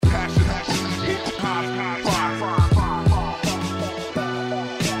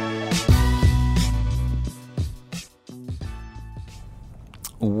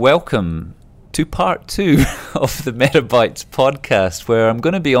welcome to part 2 of the Bytes podcast, where I'm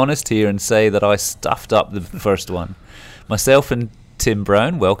going to be honest here and say that I stuffed up the first one. Myself and Tim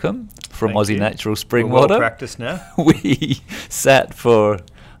Brown, welcome, from Aussie Natural Spring We're well Water. practiced now. We sat for,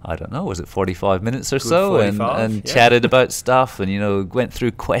 I don't know, was it 45 minutes or Good so, 45, and chatted about stuff, and, you know, went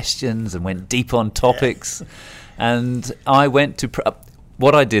through questions and went deep on topics. And I went to...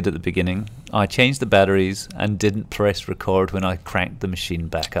 what I did at the beginning, I changed the batteries and didn't press record when I cranked the machine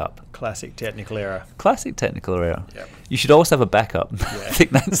back up. Classic technical error. Classic technical error. Yep. You should always have a backup. Yeah. I think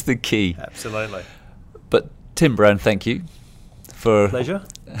that's the key. Absolutely. But Tim Brown, thank you for Pleasure.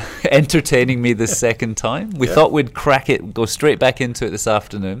 entertaining me this second time. We thought we'd crack it, go straight back into it this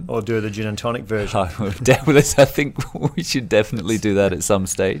afternoon. Or do the gin and tonic version. I think we should definitely do that at some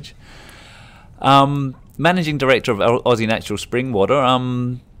stage. Managing Director of Aussie Natural Spring Water,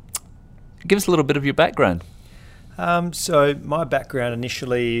 give us a little bit of your background. So my background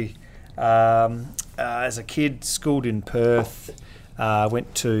initially, as a kid, schooled in Perth,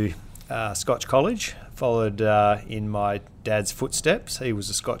 went to Scotch College, followed in my dad's footsteps. He was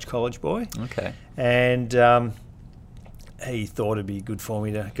a Scotch College boy. Okay. And he thought it'd be good for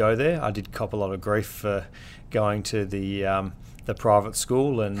me to go there. I did cop a lot of grief for going to the private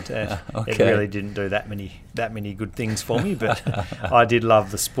school, and it really didn't do that many good things for me. But I did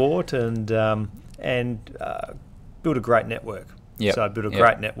love the sport and built a great network. Yep. So I built a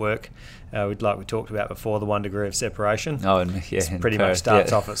great network. Like we talked about before, the 1 degree of separation. Oh, and it pretty much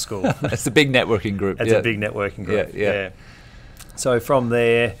starts off at school. It's a big networking group. It's a big networking group. Yeah. So from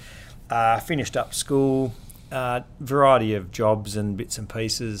there, finished up school. Variety of jobs and bits and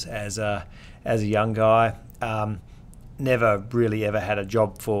pieces as a young guy. Never really ever had a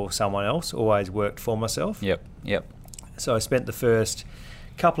job for someone else. Always worked for myself. Yep. So I spent the first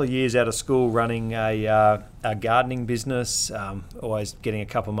couple of years out of school running a gardening business. Always getting a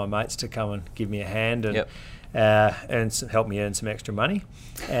couple of my mates to come and give me a hand and help me earn some extra money.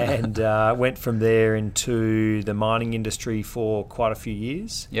 And went from there into the mining industry for quite a few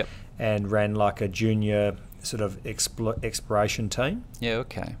years. Yep. And ran like a junior sort of exploration team. Yeah.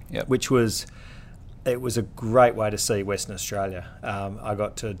 Okay. Yep. It was a great way to see Western Australia. I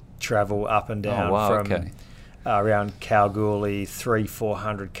got to travel up and down from around Kalgoorlie,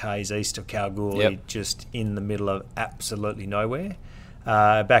 300-400 k's east of Kalgoorlie, just in the middle of absolutely nowhere.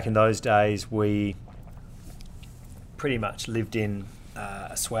 Back in those days, we pretty much lived in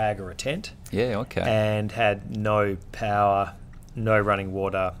a swag or a tent. Yeah, okay. And had no power, no running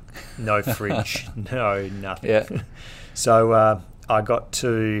water, no fridge, no nothing. Yeah. So I got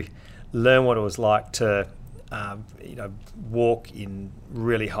to learn what it was like to, walk in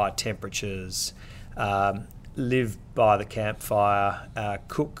really high temperatures, live by the campfire,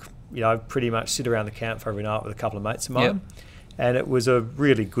 cook, pretty much sit around the campfire every night with a couple of mates of mine. Yep. And it was a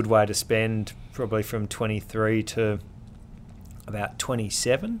really good way to spend probably from 23 to about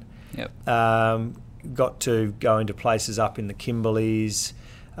 27. Yep. Got to go into places up in the Kimberleys,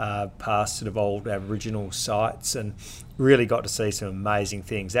 past sort of old Aboriginal sites, and really got to see some amazing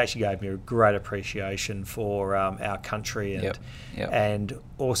things. It actually gave me a great appreciation for our country and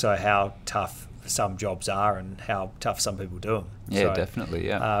also how tough some jobs are and how tough some people do them. Yeah, so, definitely,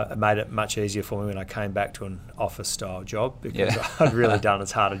 it made it much easier for me when I came back to an office-style job, because I'd really done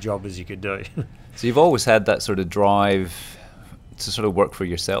as hard a job as you could do. So you've always had that sort of drive to sort of work for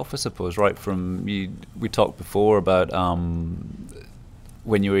yourself, I suppose, right from you. We talked before about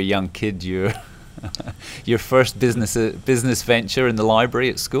when you were a young kid, your first business venture in the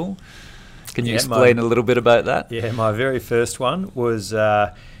library at school. Can you explain a little bit about that? Yeah, my very first one was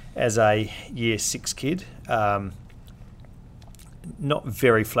as a year 6 kid. Not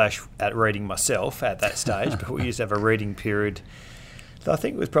very flash at reading myself at that stage, but we used to have a reading period. I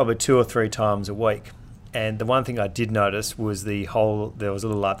think it was probably 2 or 3 times a week. And the one thing I did notice was there was a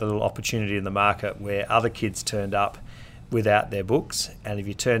little opportunity in the market where other kids turned up without their books, and if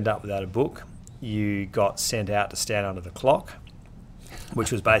you turned up without a book, you got sent out to stand under the clock,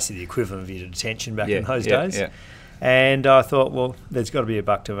 which was basically the equivalent of your detention back in those days. Yeah. And I thought, well, there's got to be a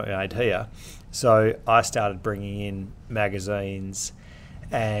buck to be made here. So I started bringing in magazines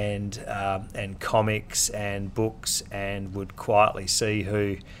and comics and books, and would quietly see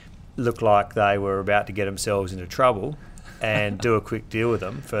who looked like they were about to get themselves into trouble and do a quick deal with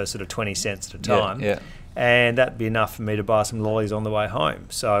them for sort of 20 cents at a time. Yeah. And that'd be enough for me to buy some lollies on the way home.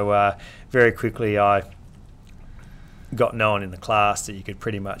 So very quickly I got known in the class that you could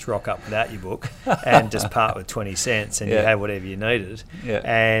pretty much rock up without your book and just part with 20 cents and you had whatever you needed. Yeah.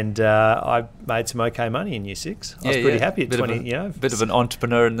 And I made some okay money in year 6. I was pretty happy at 20, Bit of an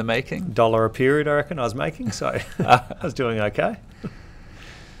entrepreneur in the making. $1 a period, I reckon I was making. So I was doing okay.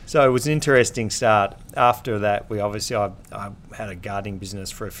 So it was an interesting start. After that, I had a gardening business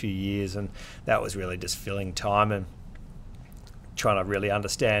for a few years, and that was really just filling time and trying to really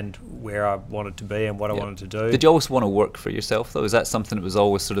understand where I wanted to be and what I wanted to do. Did you always want to work for yourself, though? Is that something that was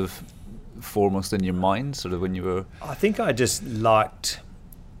always sort of foremost in your mind, sort of when you were... I think I just liked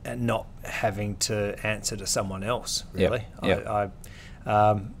not having to answer to someone else, really. I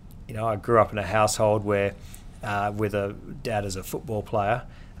grew up in a household where, with a dad as a football player,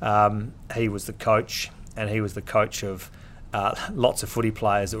 he was the coach, and he was the coach of lots of footy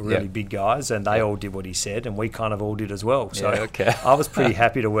players that were really big guys, and they all did what he said, and we kind of all did as well. So I was pretty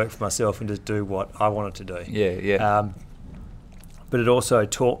happy to work for myself and just do what I wanted to do. But it also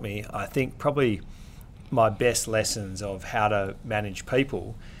taught me, I think, probably my best lessons of how to manage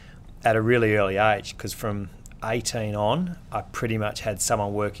people at a really early age, because from 18 on, I pretty much had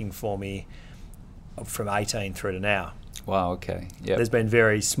someone working for me from 18 through to now. Wow, okay. Yep. There's been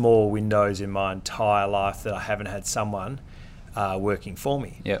very small windows in my entire life that I haven't had someone working for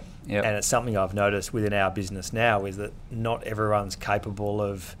me. Yep. And it's something I've noticed within our business now, is that not everyone's capable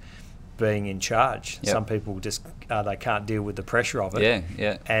of being in charge. Some people just they can't deal with the pressure of it.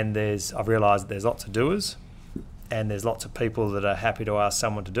 And I've realised there's lots of doers, and there's lots of people that are happy to ask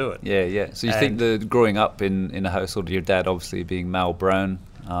someone to do it. So you think that growing up in a household, your dad obviously being Mal Brown,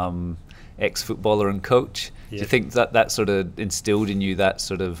 ex-footballer and coach, do you think that sort of instilled in you that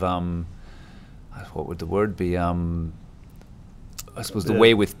sort of what would the word be? I suppose the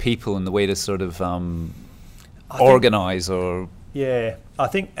way with people and the way to sort of organise or... Yeah, I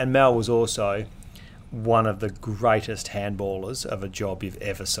think, and Mal was also one of the greatest handballers of a job you've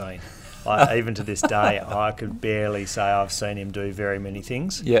ever seen. Even to this day, I could barely say I've seen him do very many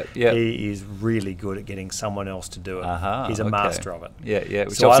things. He is really good at getting someone else to do it. He's a master of it.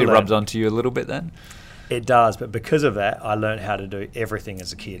 Which obviously rubbed onto you a little bit then. It does, but because of that, I learned how to do everything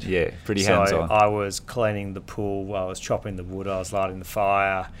as a kid. Yeah, pretty hands-on. So I was cleaning the pool, I was chopping the wood, I was lighting the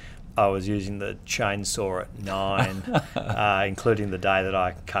fire, I was using the chainsaw at 9, including the day that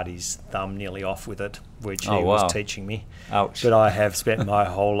I cut his thumb nearly off with it, which he was teaching me. Ouch. But I have spent my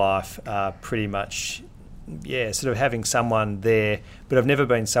whole life pretty much, sort of having someone there, but I've never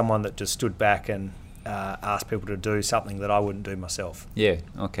been someone that just stood back and asked people to do something that I wouldn't do myself.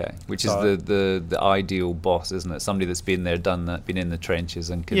 Which is the ideal boss, isn't it? Somebody that's been there, done that, been in the trenches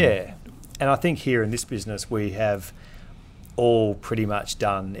and can... And I think here in this business we have all pretty much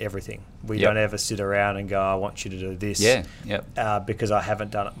done everything. We don't ever sit around and go, I want you to do this, because I haven't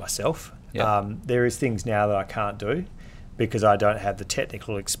done it myself. There is things now that I can't do because I don't have the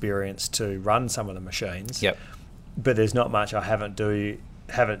technical experience to run some of the machines. But there's not much I haven't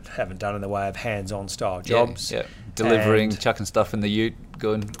done in the way of hands-on style jobs. Delivering, chucking stuff in the ute,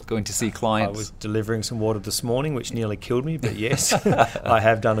 going to see clients. I was delivering some water this morning, which nearly killed me, but yes, I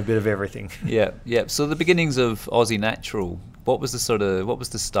have done a bit of everything. So the beginnings of Aussie Natural, what was the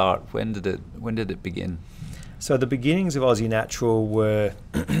start? When did it begin? So the beginnings of Aussie Natural were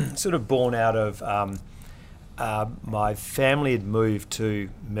sort of born out of my family had moved to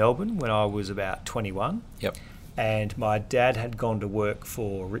Melbourne when I was about 21. And my dad had gone to work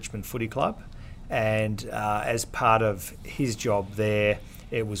for Richmond Footy Club, and as part of his job there,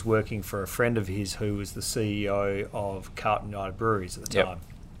 it was working for a friend of his who was the CEO of Carlton United Breweries at the time.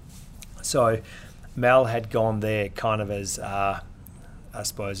 So Mel had gone there kind of as, I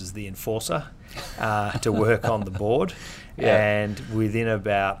suppose, as the enforcer to work on the board. And within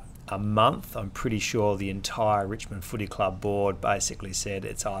about a month, I'm pretty sure the entire Richmond Footy Club board basically said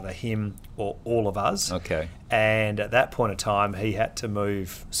it's either him or all of us. And at that point of time, he had to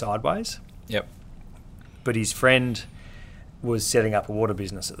move sideways. But his friend was setting up a water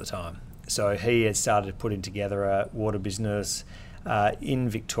business at the time. So he had started putting together a water business in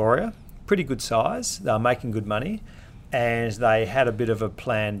Victoria, pretty good size. They were making good money, and they had a bit of a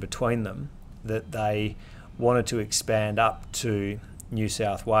plan between them that they wanted to expand up to New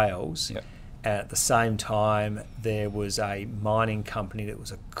South Wales. And at the same time, there was a mining company that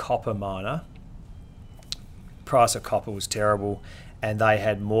was a copper miner. Price of copper was terrible, and they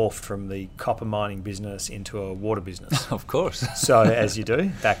had morphed from the copper mining business into a water business. Of course. So as you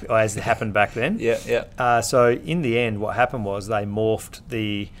do, as it happened back then. So in the end, what happened was they morphed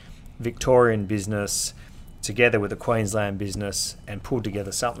the Victorian business together with the Queensland business and pulled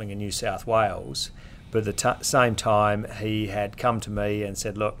together something in New South Wales. But at the same time, he had come to me and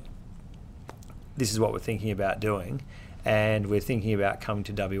said, look, this is what we're thinking about doing, and we're thinking about coming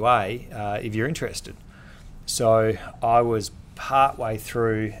to WA if you're interested. So I was partway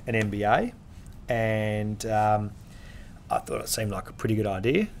through an MBA, and I thought it seemed like a pretty good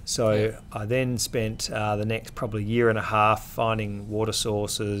idea. So I then spent the next probably year and a half finding water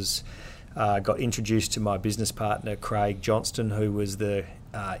sources. Got introduced to my business partner, Craig Johnston, who was the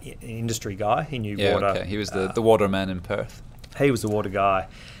industry guy. He knew water. Okay. He was the waterman in Perth. He was the water guy.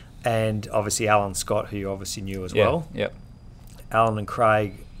 And obviously Alan Scott, who you obviously knew as well. Yep. Alan and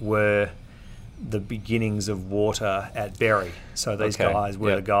Craig were the beginnings of water at Berry. So these guys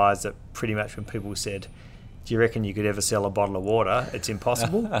were the guys that pretty much when people said, do you reckon you could ever sell a bottle of water? It's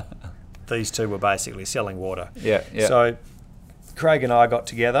impossible. These two were basically selling water. Yeah. So Craig and I got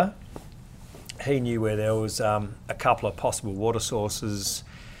together. He knew where there was a couple of possible water sources.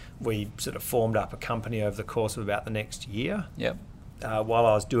 We sort of formed up a company over the course of about the next year. Yep. While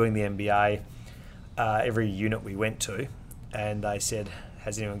I was doing the MBA, every unit we went to, and they said,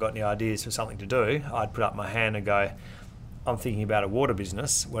 has anyone got any ideas for something to do? I'd put up my hand and go, I'm thinking about a water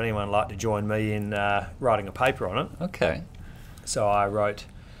business. Would anyone like to join me in writing a paper on it? Okay. So I wrote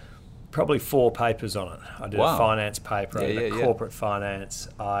probably 4 papers on it. I did a finance paper, corporate finance.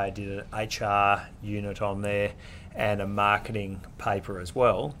 I did an HR unit on there and a marketing paper as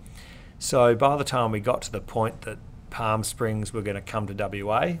well. So by the time we got to the point that Palm Springs were going to come to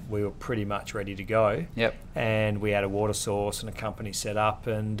WA, we were pretty much ready to go. Yep. And we had a water source and a company set up,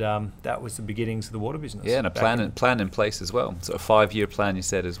 and that was the beginnings of the water business. Yeah, and a plan in place as well. So a 5-year plan, you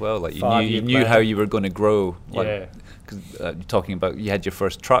said as well. Like you knew plan. how you were going to grow. Like, yeah. Because you're talking about you had your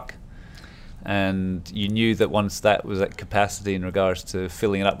first truck, and you knew that once that was at capacity in regards to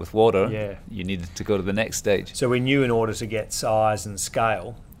filling it up with water, you needed to go to the next stage. So we knew in order to get size and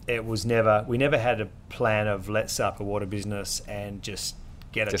scale, we never had a plan of let's set up a water business and just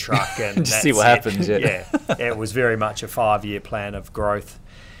get a truck and just see what happens. Yeah. It was very much a 5-year plan of growth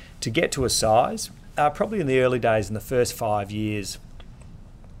to get to a size. Probably in the early days, in the first 5 years,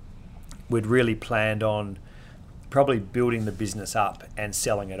 we'd really planned on probably building the business up and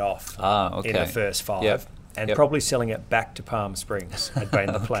selling it off in the first 5. And probably selling it back to Palm Springs had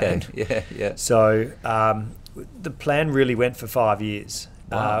been the plan. Yeah. So the plan really went for 5 years.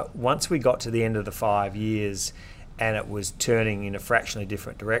 Wow. Once we got to the end of the 5 years and it was turning in a fractionally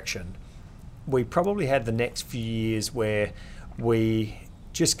different direction, we probably had the next few years where we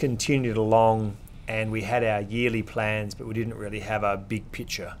just continued along and we had our yearly plans, but we didn't really have a big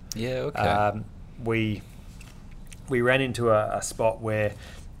picture. Yeah, okay. We ran into a spot where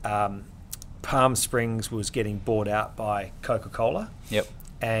Palm Springs was getting bought out by Coca-Cola. Yep.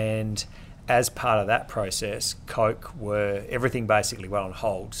 And as part of that process, everything basically went on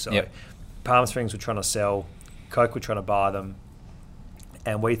hold. So Palm Springs were trying to sell, Coke were trying to buy them.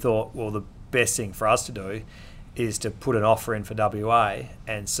 And we thought, well, the best thing for us to do is to put an offer in for WA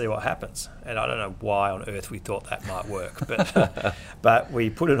and see what happens. And I don't know why on earth we thought that might work, but we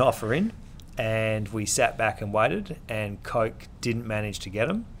put an offer in and we sat back and waited, and Coke didn't manage to get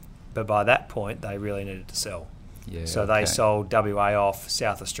them. But by that point, they really needed to sell. Yeah, so they sold WA off,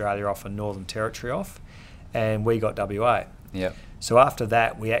 South Australia off, and Northern Territory off, and we got WA. Yep. So after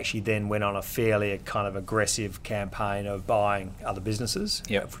that, we actually then went on a fairly kind of aggressive campaign of buying other businesses,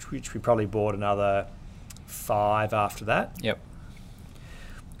 which we probably bought another 5 after that. Yep.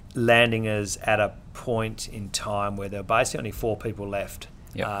 Landing us at a point in time where there were basically only 4 people left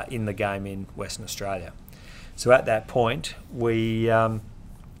in the game in Western Australia. So at that point, we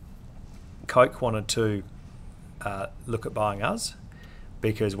Coke wanted to look at buying us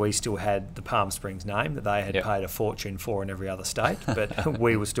because we still had the Palm Springs name that they had paid a fortune for in every other state, but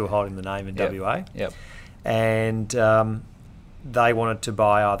we were still holding the name in WA. Yep. And they wanted to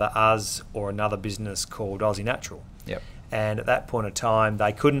buy either us or another business called Aussie Natural. Yep. And at that point of time,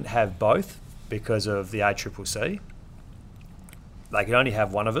 they couldn't have both because of the ACCC. They could only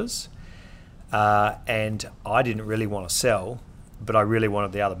have one of us. And I didn't really want to sell, but I really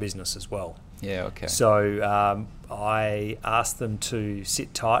wanted the other business as well. Yeah, okay. So I asked them to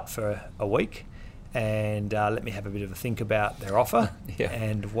sit tight for a week and let me have a bit of a think about their offer.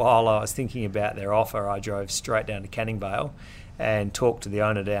 And while I was thinking about their offer, I drove straight down to Canning Vale and talked to the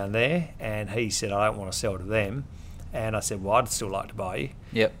owner down there, and he said, I don't want to sell to them. And I said, well, I'd still like to buy you.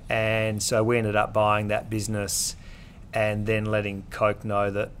 Yep. And so we ended up buying that business and then letting Coke know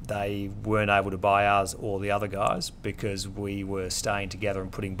that they weren't able to buy us or the other guys because we were staying together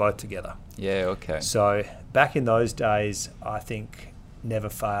and putting both together. Yeah, okay. So back in those days, I think Never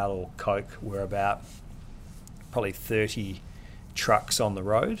Fail or Coke were about probably 30 trucks on the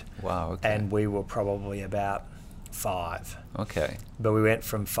road. Wow, okay. And we were probably about 5. Okay. But we went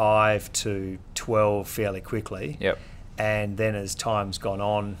from 5 to 12 fairly quickly. Yep. And then as time's gone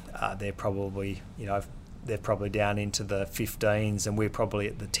on, they're probably, they're probably down into the 15s, and we're probably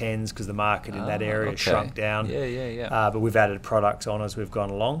at the 10s because the market in that area shrunk down. But we've added products on as we've gone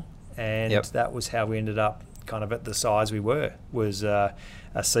along, and that was how we ended up kind of at the size we were. Was a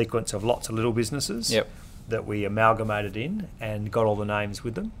sequence of lots of little businesses that we amalgamated in and got all the names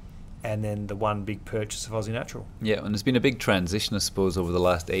with them, and then the one big purchase of Aussie Natural. Yeah, and there's been a big transition, I suppose, over the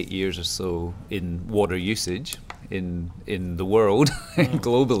last 8 years or so in water usage in the world,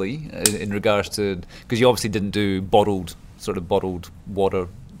 globally, in regards to, because you obviously didn't do bottled water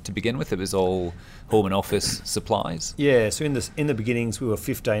to begin with. It was all home and office supplies. Yeah, so in the beginnings we were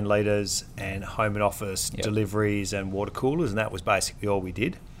 15 litres and home and office deliveries and water coolers, and that was basically all we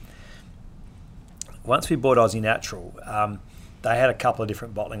did. Once we bought Aussie Natural, they had a couple of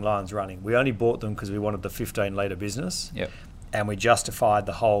different bottling lines running. We only bought them because we wanted the 15 litre business. And we justified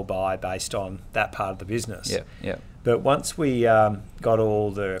the whole buy based on that part of the business. But once we got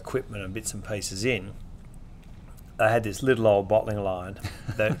all the equipment and bits and pieces in, they had this little old bottling line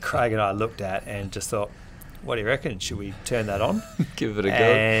that Craig and I looked at and just thought, what do you reckon? Should we turn that on? Give it a go.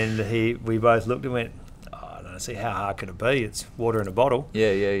 And we both looked and went, I don't see how hard can it be? It's water in a bottle.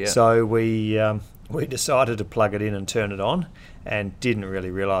 Yeah. So we decided to plug it in and turn it on, and didn't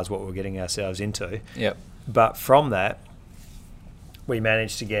really realise what we were getting ourselves into. But from that, we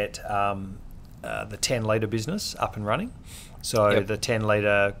managed to get the 10 litre business up and running. So the 10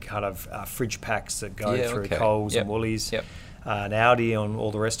 litre kind of fridge packs that go through Coles and Woolies, and Audi and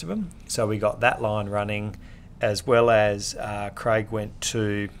all the rest of them. So we got that line running, as well as Craig went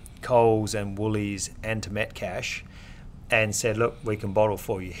to Coles and Woolies and to Metcash and said, look, we can bottle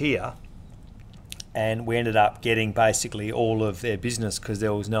for you here. And we ended up getting basically all of their business because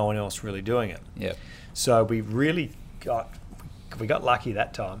there was no one else really doing it. So we really got lucky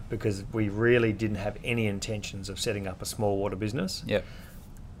that time, because we really didn't have any intentions of setting up a small water business.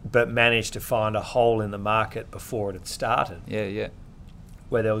 But managed to find a hole in the market before it had started.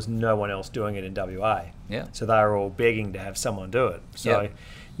 Where there was no one else doing it in WA. So they were all begging to have someone do it. So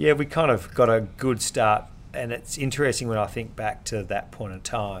we kind of got a good start, and it's interesting when I think back to that point in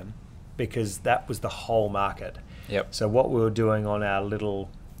time, because that was the whole market. So what we were doing on our little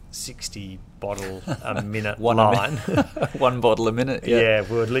 60 bottle a minute line. One bottle a minute.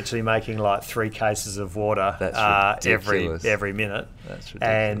 We were literally making like 3 cases of water every minute. That's ridiculous.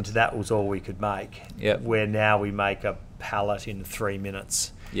 And that was all we could make. Where now we make a pallet in 3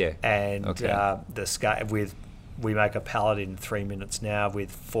 minutes. And the scale we make a pallet in 3 minutes now with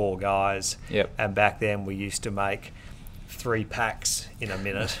 4 guys. And back then we used to make 3 packs in a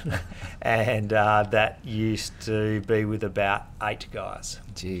minute, and that used to be with about 8 guys.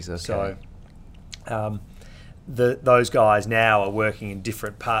 Jeez, okay. So those guys now are working in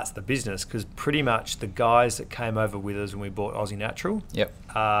different parts of the business, because pretty much the guys that came over with us when we bought Aussie Natural,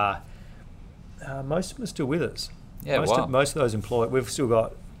 most of them are still with us. Most of those employees, we've still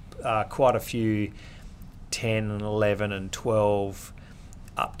got quite a few 10 and 11 and 12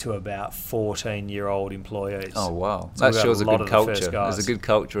 up to about 14-year-old employees. Oh wow, so that shows a good culture. There's a good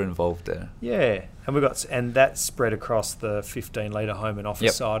culture involved there. And that's spread across the 15 litre home and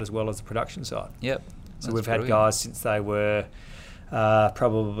office side as well as the production side. So we've had guys since they were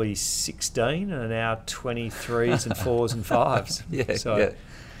probably 16 and are now 23s and 4s and 5s.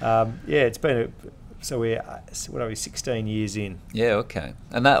 It's been so we're 16 years in.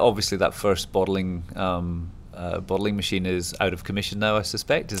 And that obviously that first bottling machine is out of commission now, I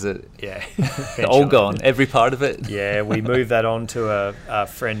suspect. Is it? All gone, every part of it? We moved that on to a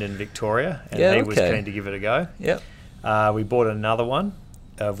friend in Victoria, and he was keen to give it a go. We bought another one,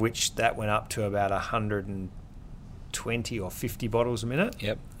 of which that went up to about 120 or 50 bottles a minute.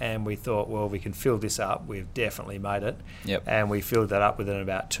 And we thought, well, we can fill this up. We've definitely made it. And we filled that up within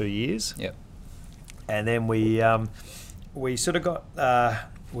about 2 years. And then we sort of got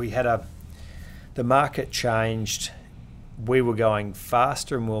the market changed. We were going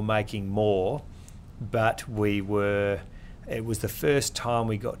faster and we were making more, but it was the first time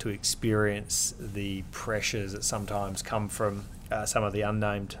we got to experience the pressures that sometimes come from some of the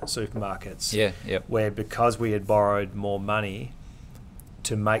unnamed supermarkets. Where because we had borrowed more money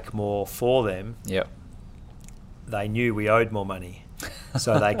to make more for them, they knew we owed more money.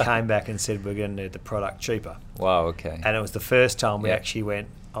 So they came back and said, we're going to need the product cheaper. Wow, okay. And it was the first time we actually went,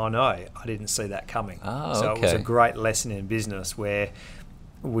 oh no, I didn't see that coming. So it was a great lesson in business where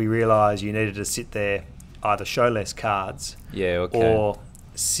we realised you needed to sit there, either show less cards or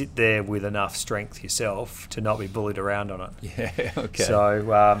sit there with enough strength yourself to not be bullied around on it.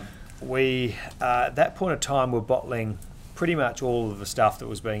 So we, at that point of time, were bottling pretty much all of the stuff that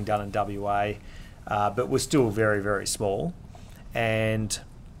was being done in WA, but was still very, very small. And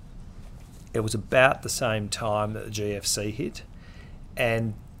it was about the same time that the GFC hit,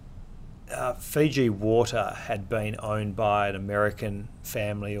 and Fiji Water had been owned by an American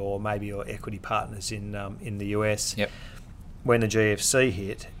family or equity partners in the US. Yep. When the GFC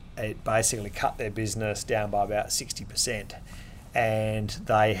hit, it basically cut their business down by about 60%, and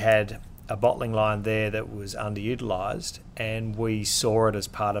they had a bottling line there that was underutilised, and we saw it as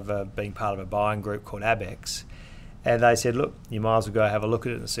being part of a buying group called Abex, and they said, look, you might as well go have a look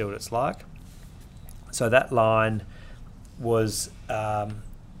at it and see what it's like. So that line was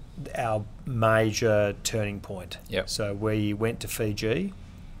our major turning point. Yep. So we went to Fiji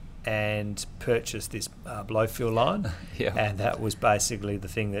and purchased this blowfill line, Yeah. and that was basically the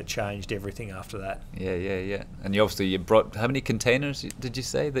thing that changed everything after that. Yeah. And you brought, how many containers did you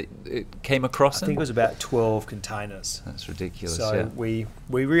say that it came across I think it was about 12 containers. That's ridiculous. So yeah.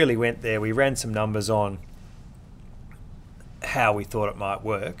 we really went there. We ran some numbers on how we thought it might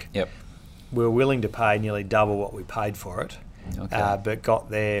work. Yep. We were willing to pay nearly double what we paid for it, Okay. but got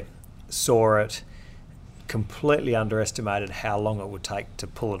there, saw it, completely underestimated how long it would take to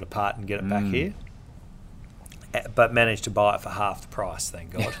pull it apart and get it back here, but managed to buy it for half the price,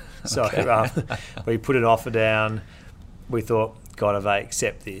 thank God. So we put an offer down. We thought, God, if they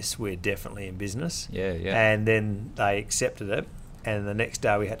accept this, we're definitely in business. Yeah. And then they accepted it, and the next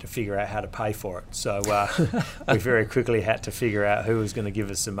day we had to figure out how to pay for it. So we very quickly had to figure out who was going to give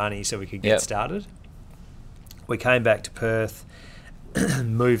us some money so we could get started. We came back to Perth,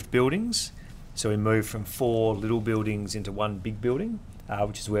 moved buildings. So we moved from 4 little buildings into one big building,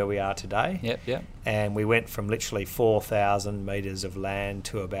 which is where we are today. Yep. And we went from literally 4,000 metres of land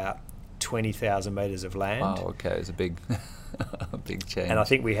to about 20,000 metres of land. Wow, okay. It's a big, a big change. And I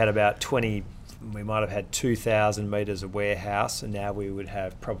think we had about we might have had 2,000 metres of warehouse, and now we would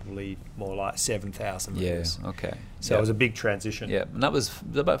have probably more like 7,000 metres. Yeah, okay. So it was a big transition. Yeah, and that was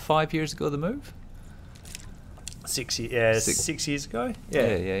about 5 years ago, the move? 6 years ago.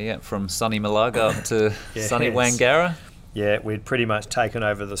 Yeah. From sunny Malaga up to sunny Yes. Wangara. Yeah, we'd pretty much taken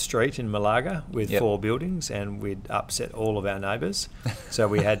over the street in Malaga with 4 buildings, and we'd upset all of our neighbours. So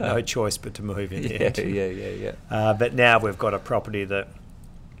we had no choice but to move in the end. Yeah. But now we've got a property that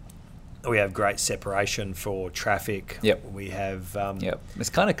we have great separation for traffic. Yep. We have... It's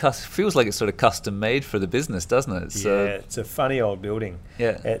kind of feels like it's sort of custom made for the business, doesn't it? It's a funny old building.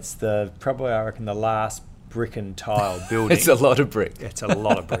 Yeah. It's probably, I reckon, the last brick and tile building. It's a lot of brick. It's a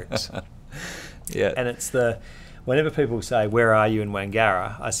lot of bricks. Yeah. And it's whenever people say, where are you in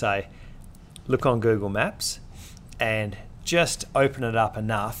Wangara? I say, look on Google Maps and just open it up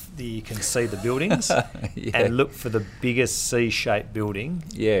enough that you can see the buildings and look for the biggest C-shaped building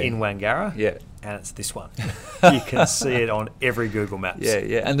in Wangara. Yeah. And it's this one. You can see it on every Google Maps.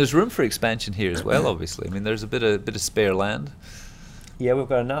 Yeah. And there's room for expansion here as well, obviously. I mean, there's a bit of spare land. Yeah, we've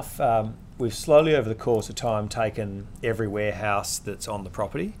got enough. We've slowly, over the course of time, taken every warehouse that's on the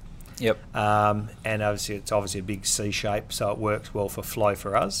property. Yep. And obviously, it's a big C shape, so it works well for flow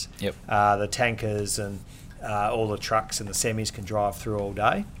for us. Yep. The tankers and all the trucks and the semis can drive through all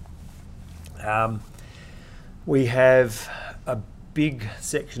day. We have a big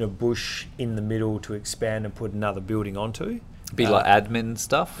section of bush in the middle to expand and put another building onto. Be like admin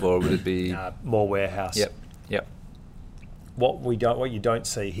stuff, or would it be more warehouse? Yep. What you don't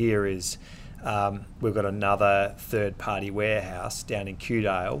see here is we've got another third-party warehouse down in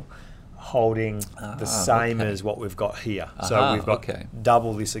Kewdale holding the same as what we've got here. So we've got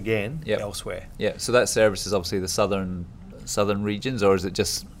double this again elsewhere. Yeah. So that services obviously the southern regions, or is it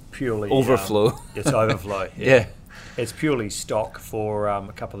just purely overflow? It's overflow. Yeah. It's purely stock for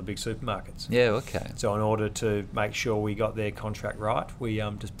a couple of the big supermarkets. Yeah. Okay. So in order to make sure we got their contract right, we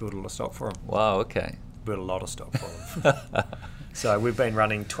just built a lot of stock for them. Wow. Okay. Built a lot of stock for them. So we've been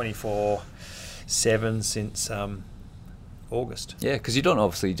running 24/7 since August. Yeah, because you don't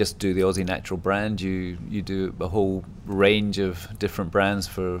obviously just do the Aussie Natural brand. You do a whole range of different brands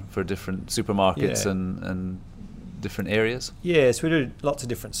for different supermarkets and different areas. Yes, we do lots of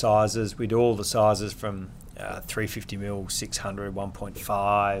different sizes. We do all the sizes from 350ml, 600,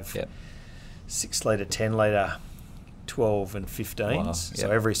 1.5, 6 litre, 10 litre, 12 and 15s. Wow,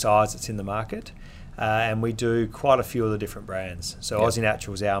 So every size that's in the market. And we do quite a few of the different brands. So Aussie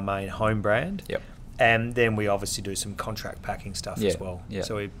Natural is our main home brand. Yep. And then we obviously do some contract packing stuff as well. Yeah.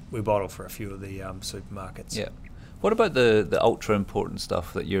 So we bottle for a few of the supermarkets. Yeah. What about the ultra important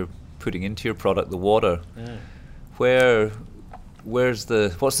stuff that you're putting into your product, the water? What's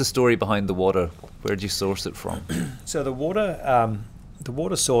the story behind the water? Where do you source it from? So the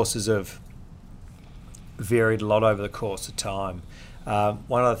water sources have varied a lot over the course of time.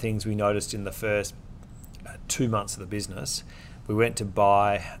 One of the things we noticed in the first 2 months of the business, we went to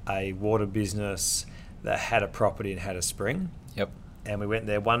buy a water business that had a property and had a spring. Yep. And we went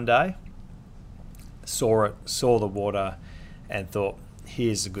there one day, saw the water, and thought,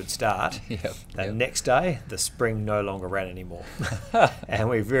 here's a good start. Yep. The next day, the spring no longer ran anymore. And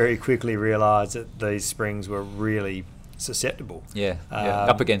we very quickly realised that these springs were really susceptible. Yeah.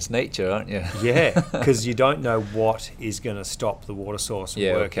 Up against nature, aren't you? Yeah, because you don't know what is going to stop the water source from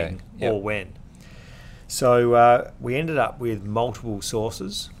working or when. So we ended up with multiple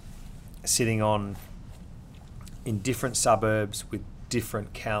sources sitting in different suburbs with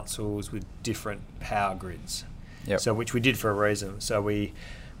different councils with different power grids. Yep. So which we did for a reason. So we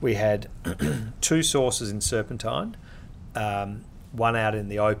had 2 sources in Serpentine, one out in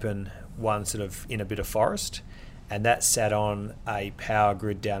the open, one sort of in a bit of forest, and that sat on a power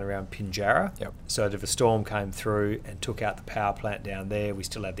grid down around Pinjarra. Yep. So that if a storm came through and took out the power plant down there, we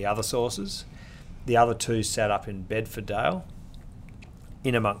still had the other sources. The other 2 sat up in Bedfordale,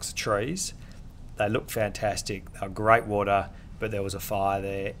 in amongst the trees. They looked fantastic. They were great water, but there was a fire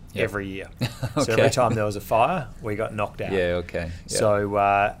there every year. Okay. So every time there was a fire, we got knocked out. Yeah, okay. Yeah. So,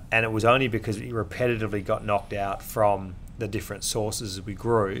 and it was only because we repetitively got knocked out from the different sources as we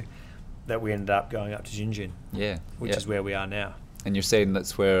grew that we ended up going up to Gingin, which is where we are now. And you're saying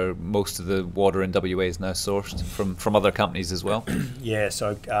that's where most of the water in WA is now sourced from other companies as well? Yeah,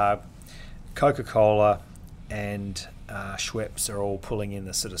 so Coca-Cola and Schweppes are all pulling in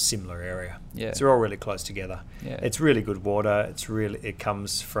the sort of similar area. Yeah. So they're all really close together. Yeah. It's really good water. It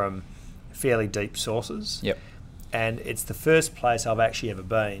comes from fairly deep sources. Yep. And it's the first place I've actually ever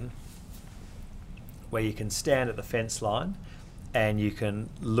been where you can stand at the fence line and you can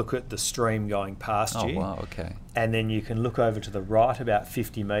look at the stream going past you. Oh, wow, okay. And then you can look over to the right about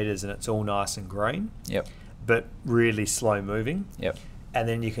 50 metres and it's all nice and green. Yep. But really slow moving. Yep. And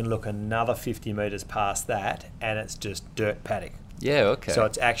then you can look another 50 metres past that and it's just dirt paddock. Yeah, okay. So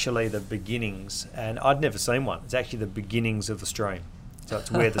it's actually the beginnings, and I'd never seen one. It's actually the beginnings of the stream. So it's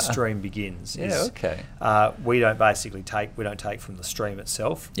where the stream begins. Yeah, okay. We don't take from the stream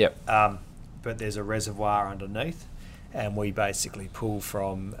itself. Yep. But there's a reservoir underneath, and we basically pull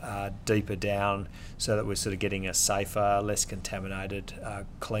from deeper down so that we're sort of getting a safer, less contaminated,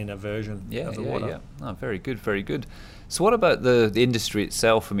 cleaner version of the water. Yeah. Oh, very good, very good. So what about the industry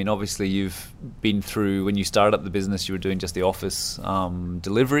itself? I mean, obviously you've been through, when you started up the business, you were doing just the office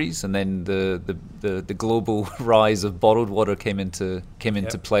deliveries, and then the global rise of bottled water came into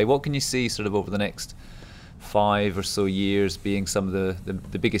play. What can you see sort of over the next 5 or so years being some of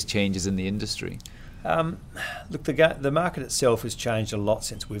the biggest changes in the industry? Look, the market itself has changed a lot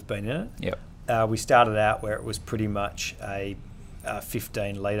since we've been in it. Yep. We started out where it was pretty much a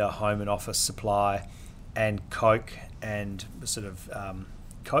 15-litre home and office supply, and Coke and sort of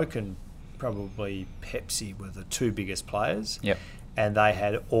Coke and probably Pepsi were the 2 biggest players. Yep. And they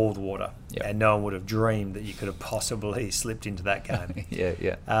had all the water. Yep. And no one would have dreamed that you could have possibly slipped into that game.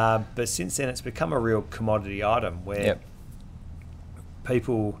 Yeah. But since then, it's become a real commodity item where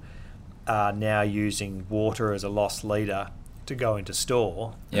people are now using water as a loss leader to go into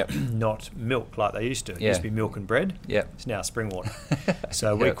store, not milk like they used to. It used to be milk and bread. It's now spring water.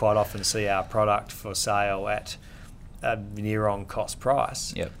 So we quite often see our product for sale at a near on cost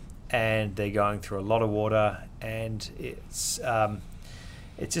price. And they're going through a lot of water, and it's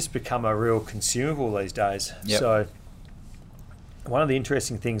just become a real consumable these days. So one of the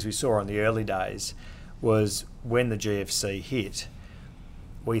interesting things we saw in the early days was when the GFC hit,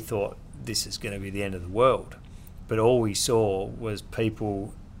 we thought this is going to be the end of the world. But all we saw was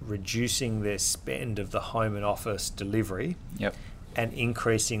people reducing their spend of the home and office delivery and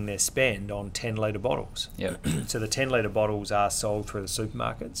increasing their spend on 10-litre bottles. So the 10-litre bottles are sold through the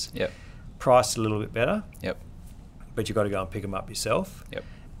supermarkets, priced a little bit better, but you've got to go and pick them up yourself.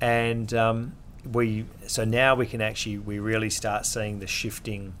 And so now we really start seeing the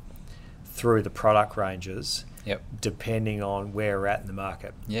shifting through the product ranges depending on where we're at in the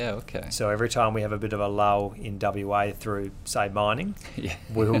market. So every time we have a bit of a lull in WA through, say, mining,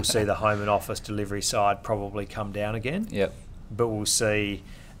 we will see the home and office delivery side probably come down again. But we'll see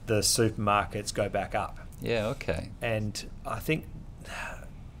the supermarkets go back up. And I think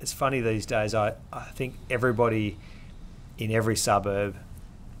it's funny these days, I think everybody in every suburb,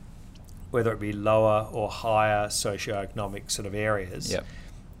 whether it be lower or higher socioeconomic sort of areas,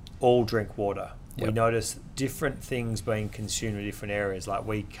 all drink water. We notice different things being consumed in different areas. Like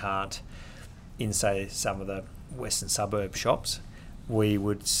we can't, in say some of the western suburb shops, we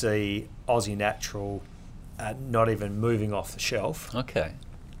would see Aussie Natural not even moving off the shelf.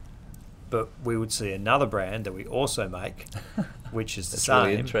 but we would see another brand that we also make, which is the That's same,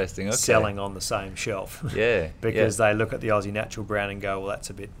 really interesting. Okay. selling on the same shelf. Yeah, because they look at the Aussie natural brand and go, well, that's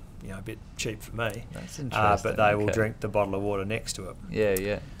a bit cheap for me. That's interesting. But they will drink the bottle of water next to it.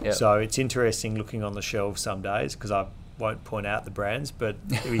 Yeah. So it's interesting looking on the shelf some days, because I won't point out the brands, but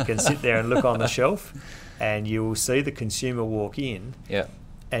we can sit there and look on the shelf, and you will see the consumer walk in. Yeah.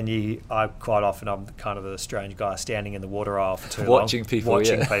 And I'm kind of a strange guy standing in the water aisle for too watching long. People,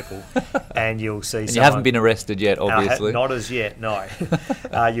 watching people. And you'll see and you haven't been arrested yet, obviously. Not as yet, no.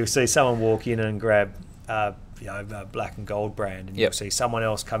 You'll see someone walk in and grab a black and gold brand, and you'll see someone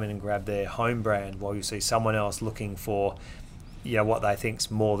else come in and grab their home brand, while you see someone else looking for what they think's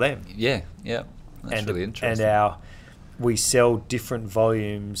more them. Yeah. That's really interesting. And we sell different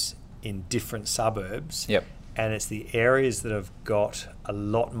volumes in different suburbs. Yep. And it's the areas that have got a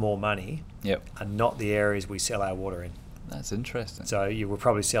lot more money Yep. are not the areas we sell our water in. That's interesting. So you were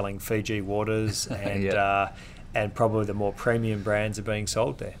probably selling Fiji waters, and and probably the more premium brands are being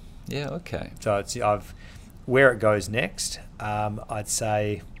sold there. Yeah, okay. So where it goes next, I'd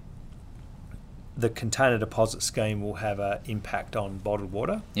say the container deposit scheme will have an impact on bottled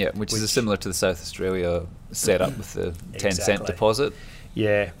water. Yeah, which is similar to the South Australia setup with the 10-cent deposit.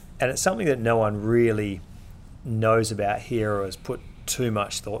 Yeah, and it's something that no one really knows about here or has put too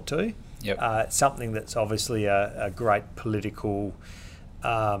much thought to. Yep. It's something that's obviously a great political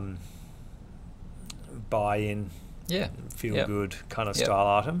buy-in, feel-good kind of style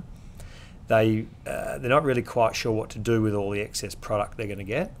item. They're not really quite sure what to do with all the excess product they're going to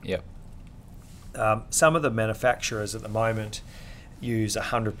get. Yep. Some of the manufacturers at the moment use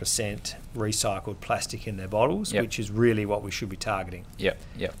 100% recycled plastic in their bottles, which is really what we should be targeting. Yep.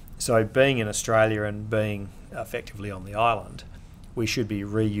 So being in Australia and being effectively on the island, we should be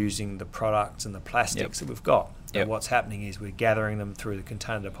reusing the products and the plastics that we've got. And what's happening is we're gathering them through the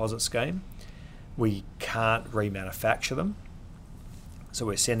container deposit scheme. We can't remanufacture them, so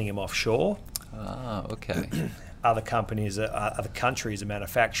we're sending them offshore. Ah, okay. Other countries are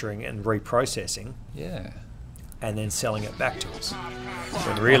manufacturing and reprocessing. Yeah. And then selling it back to us.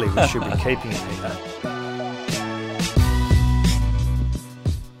 When really we should be keeping it here.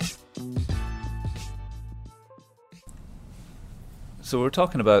 So we're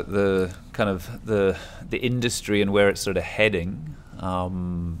talking about the kind of the industry and where it's sort of heading,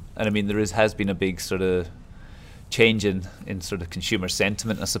 and I mean has been a big sort of change in sort of consumer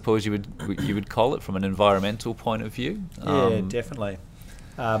sentiment, I suppose you would call it, from an environmental point of view. Yeah, definitely.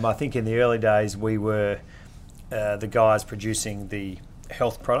 I think in the early days we were the guys producing the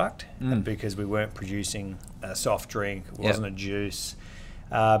health product, because we weren't producing a soft drink, it wasn't a juice.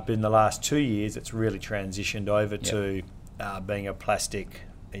 But in the last 2 years, it's really transitioned over to being a plastic,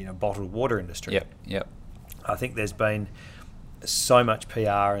 bottled water industry. Yep. I think there's been so much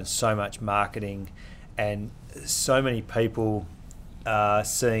PR and so much marketing, and so many people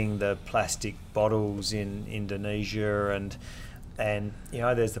seeing the plastic bottles in Indonesia, and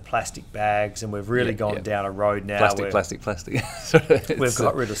there's the plastic bags, and we've really gone down a road now plastic. We've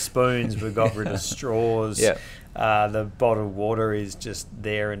got rid of spoons, we've got rid of straws. The bottled water is just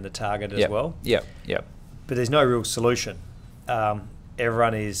there in the target as well. But there's no real solution.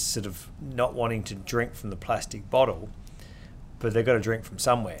 Everyone is sort of not wanting to drink from the plastic bottle, but they've got to drink from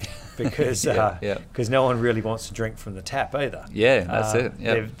somewhere, because no one really wants to drink from the tap either. Yeah, that's it.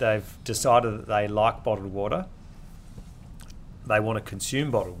 Yep. They've decided that they like bottled water. They want to consume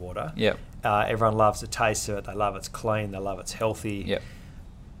bottled water. Yep. Everyone loves the taste of it. They love it's clean. They love it's healthy. Yep.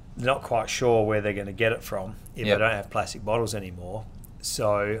 They're not quite sure where they're going to get it from if they don't have plastic bottles anymore.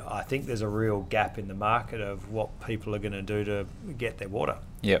 So I think there's a real gap in the market of what people are going to do to get their water.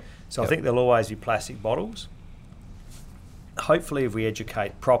 So I think there'll always be plastic bottles. Hopefully, if we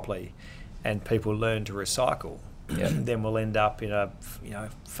educate properly and people learn to recycle, then we'll end up in a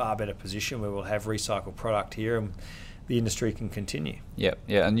far better position where we'll have recycled product here, and the industry can continue.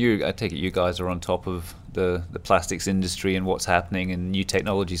 And I take it you guys are on top of the plastics industry and what's happening, and new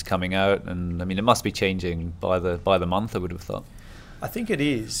technologies coming out, and I mean it must be changing by the month, I would have thought. I think it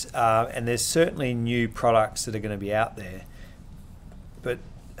is, and there's certainly new products that are going to be out there, but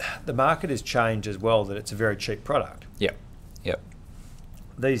the market has changed as well, that it's a very cheap product.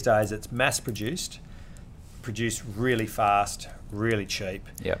 These days it's mass produced really fast, really cheap,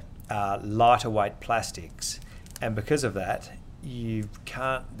 lighter weight plastics, and because of that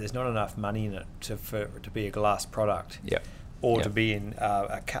there's not enough money in it for it to be a glass product, or to be in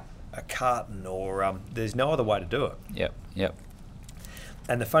a carton, or there's no other way to do it.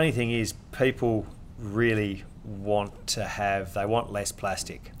 And the funny thing is, people really they want less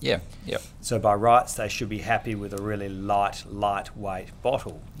plastic. Yeah, yeah, So by rights, they should be happy with a really lightweight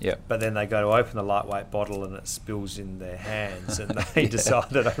bottle. yeah. But then they go to open the lightweight bottle and it spills in their hands, and they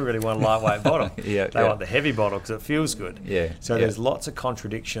decide that I really want a lightweight bottle. Yeah, They want the heavy bottle because it feels good. Yeah. So there's lots of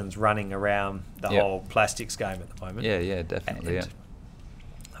contradictions running around the whole plastics game at the moment. Yeah, definitely. And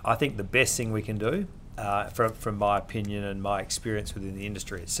I think the best thing we can do, from my opinion and my experience within the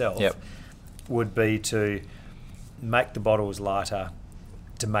industry itself, would be to make the bottles lighter,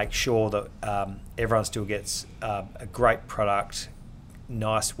 to make sure that everyone still gets a great product,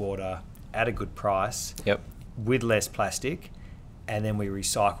 nice water at a good price, with less plastic, and then we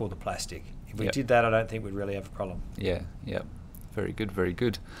recycle the plastic. If we did that, I don't think we'd really have a problem. Yeah. Very good, very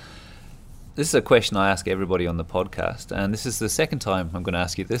good. This is a question I ask everybody on the podcast, and this is the second time I'm going to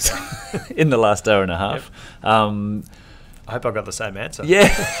ask you this in the last hour and a half. I hope I got the same answer.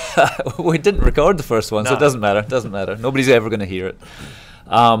 Yeah, we didn't record the first one, so it doesn't matter. Nobody's ever going to hear it.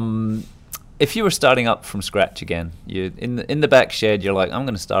 If you were starting up from scratch again, you in the back shed, you're like, I'm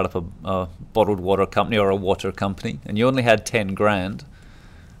going to start up a bottled water company or a water company, and you only had 10 grand,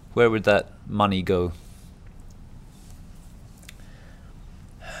 where would that money go?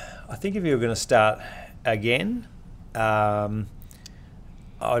 I think if you were going to start again, I'd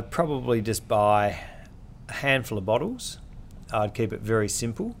probably just buy a handful of bottles. I'd keep it very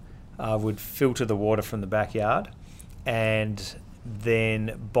simple. I would filter the water from the backyard and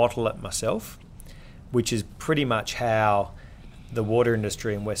then bottle it myself, which is pretty much how the water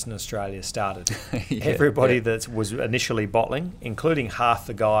industry in Western Australia started. Everybody that was initially bottling, including half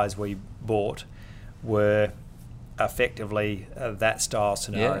the guys we bought, were effectively that style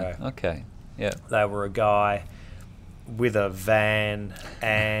scenario. They were a guy with a van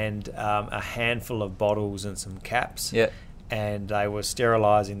and a handful of bottles and some caps, and they were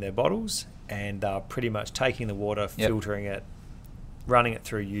sterilising their bottles, and they were pretty much taking the water, filtering it, running it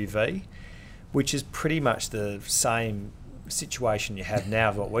through UV, which is pretty much the same situation you have now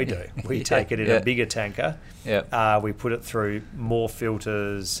of what we do. We take it in a bigger tanker, we put it through more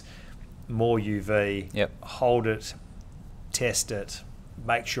filters, more UV, hold it, test it,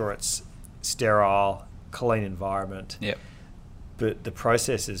 make sure it's sterile, clean environment. But the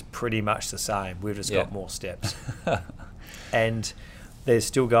process is pretty much the same. We've just got more steps. And there's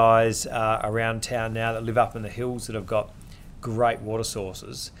still guys around town now that live up in the hills that have got great water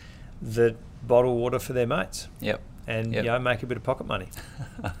sources that bottle water for their mates. And make a bit of pocket money,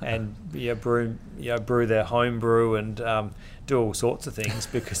 and brew their home brew and do all sorts of things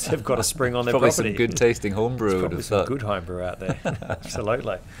because they've got a spring on their probably property. Some good tasting home brew. There's probably some good home brew out there.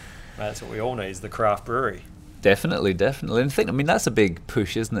 Absolutely, that's what we all need, is the craft brewery. Definitely. And that's a big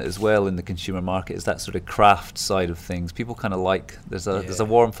push, isn't it, as well, in the consumer market, is that sort of craft side of things. People kind of like, there's a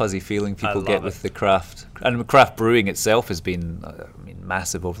warm, fuzzy feeling people get with the craft. And craft brewing itself has been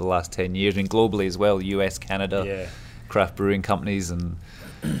massive over the last 10 years. Globally as well, US, Canada, craft brewing companies. And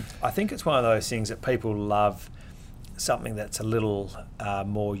I think it's one of those things that people love, something that's a little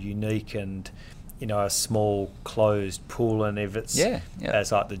more unique and, a small closed pool. And if it's,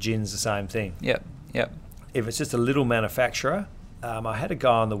 it's like the gin's the same thing. If it's just a little manufacturer, I had a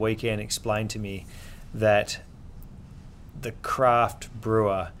guy on the weekend explain to me that the craft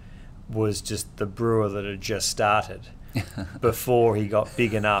brewer was just the brewer that had just started before he got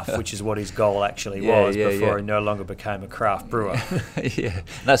big enough, which is what his goal actually was, before he no longer became a craft brewer.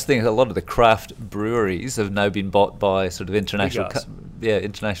 That's the thing. A lot of the craft breweries have now been bought by sort of international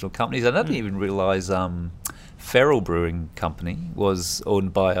companies. I didn't even realise Ferrell Brewing Company was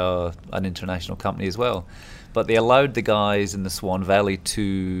owned by an international company as well. But they allowed the guys in the Swan Valley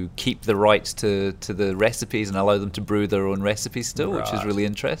to keep the rights to the recipes and allow them to brew their own recipes still, which is really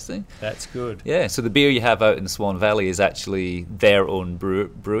interesting. That's good. Yeah, so the beer you have out in the Swan Valley is actually their own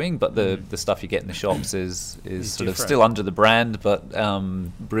brewing, but the stuff you get in the shops is sort of still under the brand, but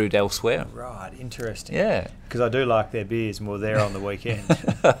brewed elsewhere. Right, interesting. Yeah. Because I do like their beers and we're there on the weekend.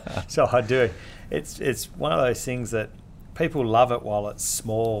 So I do. It's one of those things that people love it while it's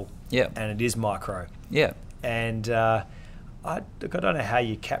small and it is micro. And I don't know how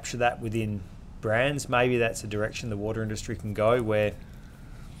you capture that within brands. Maybe that's a direction the water industry can go, where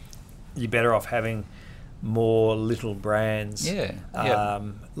you're better off having more little brands,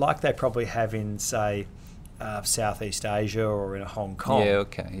 like they probably have in, say, Southeast Asia or in Hong Kong.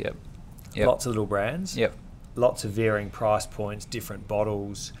 Lots of little brands. Lots of varying price points, different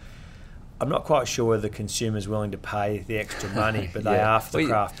bottles. I'm not quite sure whether the consumer's willing to pay the extra money, but they are for the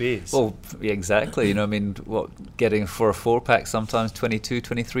craft beers. Well, yeah, exactly. You know, I mean, getting for a 4-pack sometimes $22,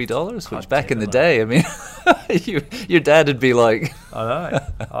 $23, which back in the day, I mean, your dad would be like... I know.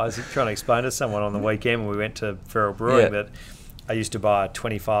 I was trying to explain to someone on the weekend when we went to Feral Brewing that I used to buy a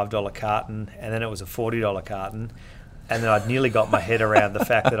 $25 carton, and then it was a $40 carton. And then I'd nearly got my head around the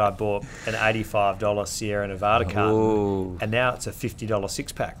fact that I bought an $85 Sierra Nevada carton, and now it's a $50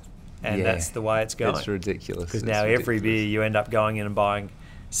 6-pack. And that's the way it's going. It's ridiculous. Because now every beer you end up going in and buying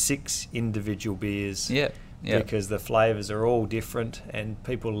 6 individual beers. Yeah. Because the flavours are all different and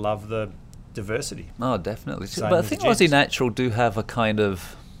people love the diversity. Oh, definitely. But I think Aussie Natural do have a kind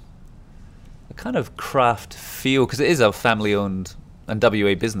of craft feel, because it is a family-owned and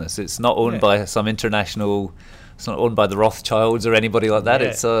WA business. It's not owned by some international... It's not owned by the Rothschilds or anybody like that.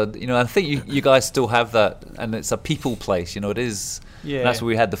 It's I think you guys still have that, and it's a people place. You know, it is. Yeah. And that's where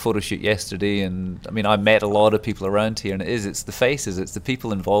we had the photo shoot yesterday, and I mean, I met a lot of people around here, and it's the faces, it's the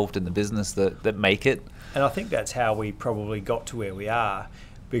people involved in the business that make it. And I think that's how we probably got to where we are,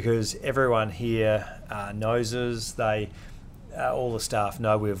 because everyone here knows us. They, all the staff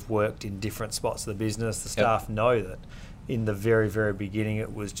know we've worked in different spots of the business. The staff know that. In the very, very beginning,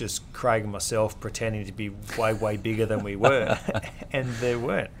 it was just Craig and myself pretending to be way, way bigger than we were, and there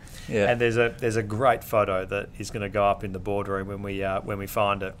weren't. Yeah. And there's a great photo that is going to go up in the boardroom when we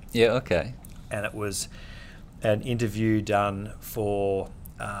find it. Yeah. Okay. And it was an interview done for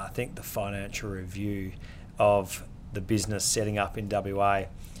I think the Financial Review of the business setting up in WA.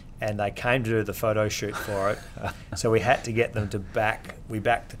 And they came to do the photo shoot for it. So we had to get them to we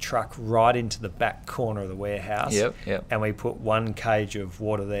backed the truck right into the back corner of the warehouse. Yep. And we put 1 cage of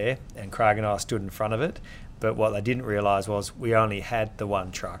water there, and Craig and I stood in front of it. But what they didn't realise was we only had the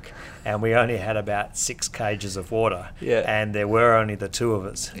 1 truck, and we only had about 6 cages of water. Yeah. And there were only the 2 of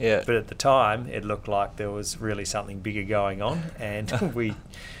us. Yeah. But at the time, it looked like there was really something bigger going on, and we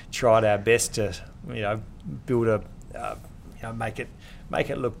tried our best to, build make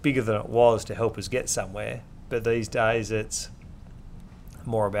it look bigger than it was to help us get somewhere. But these days it's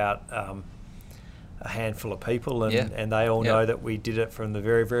more about a handful of people, and they all know that we did it from the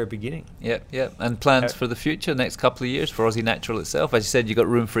very, very beginning. Yeah. And plans for the future, next couple of years for Aussie Natural itself? As you said, you've got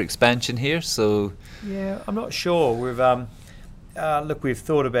room for expansion here, so... Yeah, I'm not sure. We've we've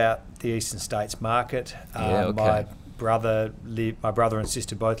thought about the Eastern States market. My brother and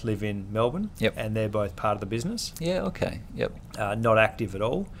sister both live in Melbourne, and they're both part of the business. Yeah, okay, not active at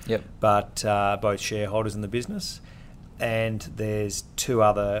all, but both shareholders in the business. And there's 2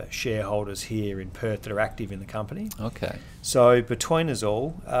 other shareholders here in Perth that are active in the company. Okay. So between us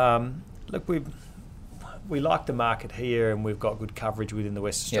all, we like the market here, and we've got good coverage within the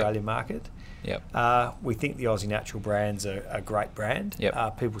West Australian market. We think the Aussie Natural brand's a great brand.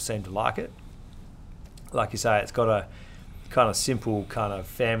 People seem to like it. Like you say, it's got a kind of simple kind of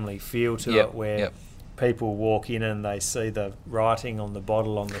family feel to it, where people walk in and they see the writing on the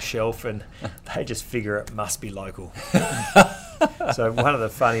bottle on the shelf, and they just figure it must be local. So one of the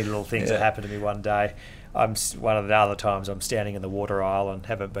funny little things that happened to me one day, one of the other times I'm standing in the water aisle and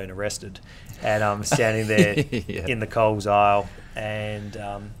haven't been arrested, and I'm standing there in the Coles aisle, and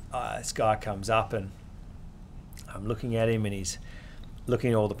this guy comes up, and I'm looking at him, and he's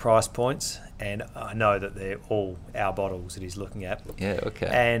looking at all the price points, and I know that they're all our bottles that he's looking at. Yeah, okay.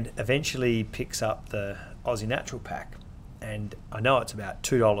 And eventually he picks up the Aussie Natural pack, and I know it's about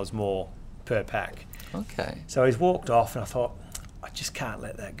 $2 more per pack. Okay. So he's walked off, and I thought, I just can't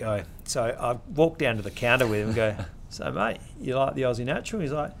let that go. So I walked down to the counter with him and go, so mate, you like the Aussie Natural?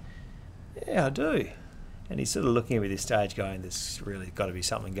 He's like, yeah, I do. And he's sort of looking at me at this stage going, there's really got to be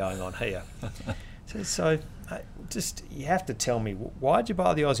something going on here. So just, you have to tell me, why'd you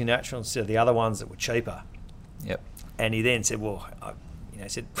buy the Aussie Natural instead of the other ones that were cheaper? And he then said, well, he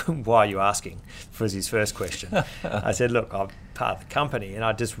said, why are you asking? Was his first question. I said, look, I'm part of the company, and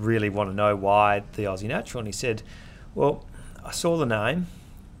I just really want to know why the Aussie Natural. And he said, well, I saw the name,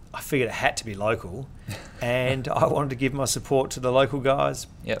 I figured it had to be local, and I wanted to give my support to the local guys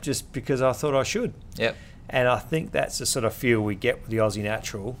just because I thought I should. And I think that's the sort of feel we get with the Aussie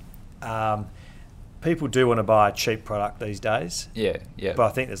Natural. People do want to buy a cheap product these days. But I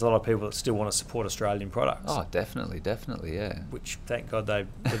think there's a lot of people that still want to support Australian products. Oh, definitely, yeah. Which, thank God,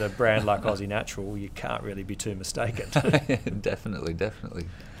 with a brand like Aussie Natural, you can't really be too mistaken. Definitely.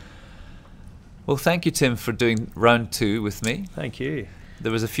 Well, thank you, Tim, for doing round 2 with me. Thank you.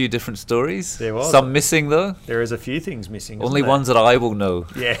 There was a few different stories. There was. Some missing, though. There is a few things missing. Only ones that I will know.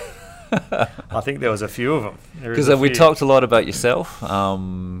 Yeah. I think there was a few of them. Because we talked a lot about yourself.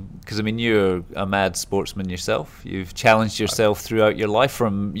 Because I mean, you're a mad sportsman yourself. You've challenged yourself throughout your life,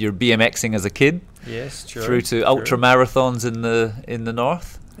 from your BMXing as a kid, yes, true, through to ultra marathons in the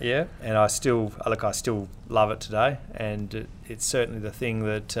north. Yeah, and I still love it today, and it's certainly the thing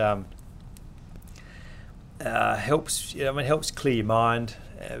that helps. Helps clear your mind,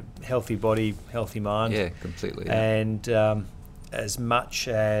 healthy body, healthy mind. Yeah, completely. Yeah. And as much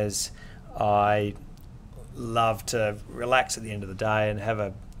as I love to relax at the end of the day and have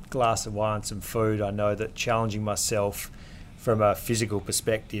a glass of wine and some food, I know that challenging myself from a physical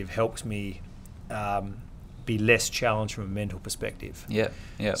perspective helps me be less challenged from a mental perspective. Yeah,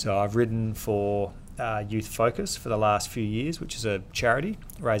 yeah. So I've ridden for Youth Focus for the last few years, which is a charity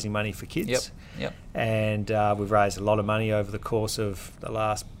raising money for kids. Yep, yep. And we've raised a lot of money over the course of the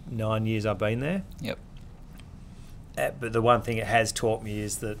last 9 years I've been there. Yep. But the one thing it has taught me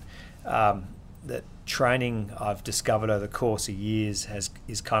is that that training, I've discovered over the course of years,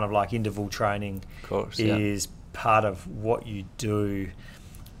 is kind of like interval training. Of course, is part of what you do.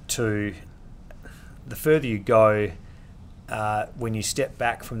 To the further you go, when you step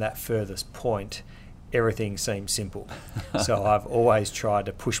back from that furthest point, everything seems simple. So I've always tried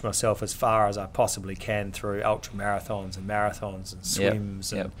to push myself as far as I possibly can through ultra marathons and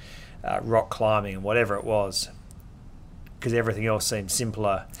swims and rock climbing and whatever it was, because everything else seemed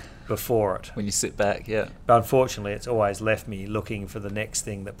simpler before it. When you sit back, yeah. But unfortunately, it's always left me looking for the next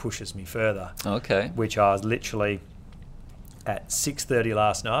thing that pushes me further. Okay. Which I was literally at 6:30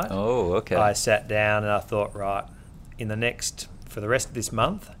 last night. Oh, okay. I sat down and I thought, right, for the rest of this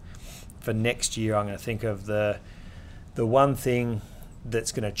month, for next year, I'm going to think of the one thing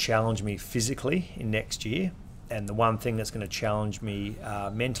that's going to challenge me physically in next year, and the one thing that's going to challenge me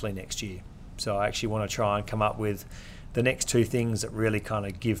mentally next year. So I actually want to try and come up with the next two things that really kind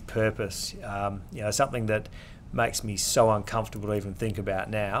of give purpose. Something that makes me so uncomfortable to even think about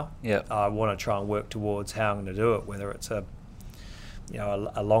now. Yeah. I want to try and work towards how I'm going to do it, whether it's a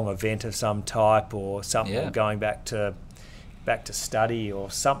long event of some type, or something, or going back to study, or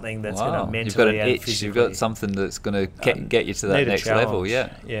something that's going to mentally and physically. You've got something that's going to get you to that next level.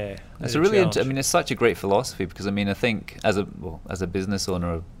 Yeah, yeah. It's a really. It's such a great philosophy, because I think as a business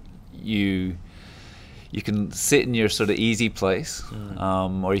owner, you can sit in your sort of easy place,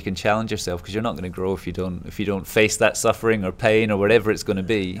 or you can challenge yourself, because you're not going to grow if you don't face that suffering or pain or whatever it's going to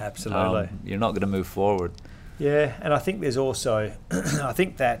be. Absolutely, you're not going to move forward. Yeah, and I think there's also, I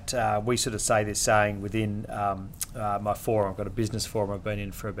think that we sort of say this saying within my forum. I've got a business forum I've been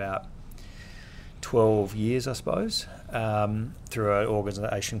in for about 12 years, I suppose, through an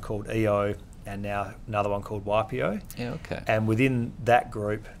organisation called EO, and now another one called YPO. Yeah, okay. And within that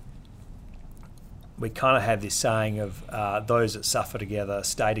group, we kind of have this saying of those that suffer together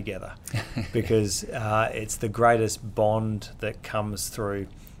stay together, because it's the greatest bond that comes through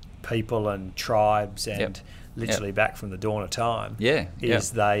people and tribes and literally back from the dawn of time.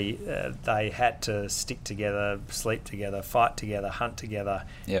 They had to stick together, sleep together, fight together, hunt together,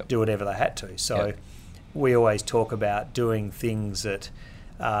 do whatever they had to. So we always talk about doing things that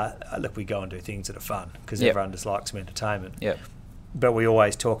we go and do things that are fun, because everyone just likes some entertainment. But we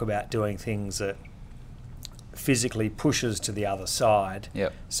always talk about doing things that physically pushes to the other side,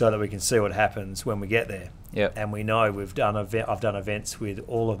 so that we can see what happens when we get there. And we know I've done events with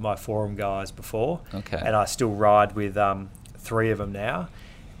all of my forum guys before, and I still ride with 3 of them now,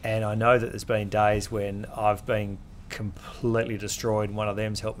 and I know that there's been days when I've been completely destroyed and one of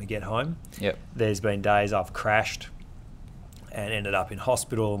them's helped me get home. There's been days I've crashed and ended up in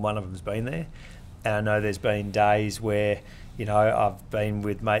hospital, and one of them's been there. And I know there's been days where I've been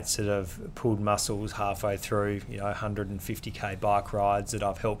with mates that have pulled muscles halfway through 150k bike rides that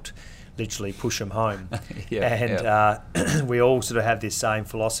I've helped literally push them home. We all sort of have this same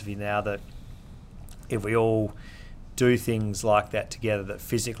philosophy now, that if we all do things like that together that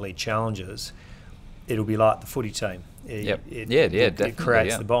physically challenges, it'll be like the footy team. It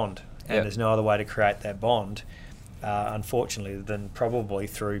creates the bond, and there's no other way to create that bond, unfortunately, than probably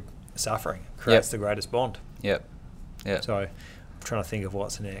through suffering. Creates the greatest bond. So I'm trying to think of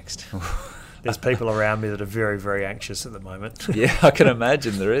what's next. There's people around me that are very, very anxious at the moment. I can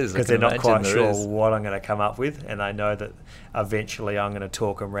imagine there is. Because they're not quite sure what I'm going to come up with, and I know that eventually I'm going to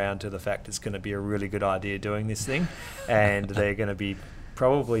talk them around to the fact it's going to be a really good idea doing this thing, and they're going to be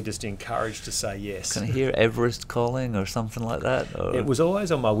probably just encouraged to say yes. Can I hear Everest calling or something like that? Or? It was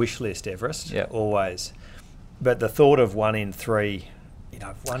always on my wish list, Everest, always. But the thought of 1 in 3,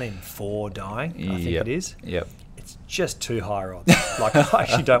 1 in 4 dying, I think it is. It's just too high odds. Like, I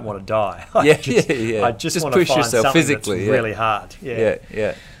actually don't want to die. I just want to find push yourself something physically. That's really hard.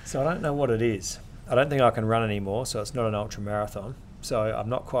 So I don't know what it is. I don't think I can run anymore, so it's not an ultra marathon. So I'm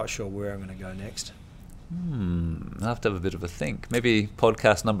not quite sure where I'm going to go next. I'll have to have a bit of a think. Maybe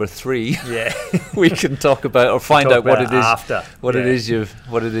podcast number 3. Yeah, we can talk about or find out what it is after. What it is you've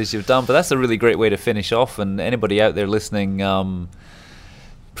done. But that's a really great way to finish off. And anybody out there listening,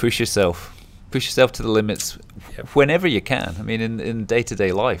 push yourself to the limits whenever you can. I mean, in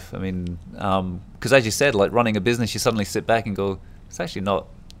day-to-day life. I mean, because as you said, like running a business, you suddenly sit back and go,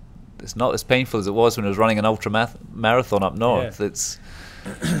 it's not as painful as it was when I was running an ultra marathon up north. Yeah. It's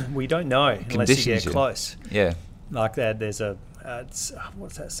we don't know unless you get close. Yeah, like that. There's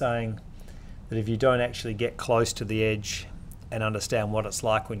what's that saying? That if you don't actually get close to the edge and understand what it's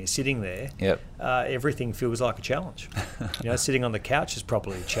like when you're sitting there, everything feels like a challenge. Sitting on the couch is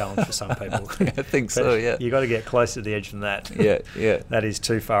probably a challenge for some people. I think so. Yeah, you got to get close to the edge than that. Yeah. That is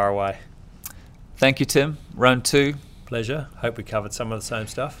too far away. Thank you, Tim. Round 2. Pleasure. Hope we covered some of the same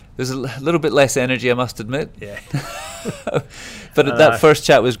stuff. There's a little bit less energy, I must admit. Yeah. But that first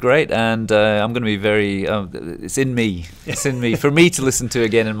chat was great, and I'm going to be very... it's in me. It's in me. For me to listen to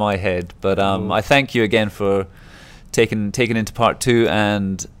again in my head. But I thank you again for taking into part 2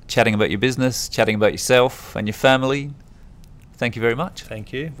 and chatting about your business, chatting about yourself and your family. Thank you very much.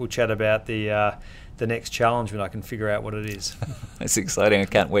 Thank you. We'll chat about the next challenge when I can figure out what it is. It's exciting. I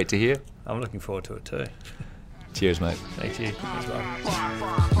can't wait to hear. I'm looking forward to it too. Cheers, mate. Thank you. As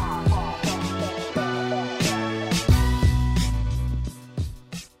well.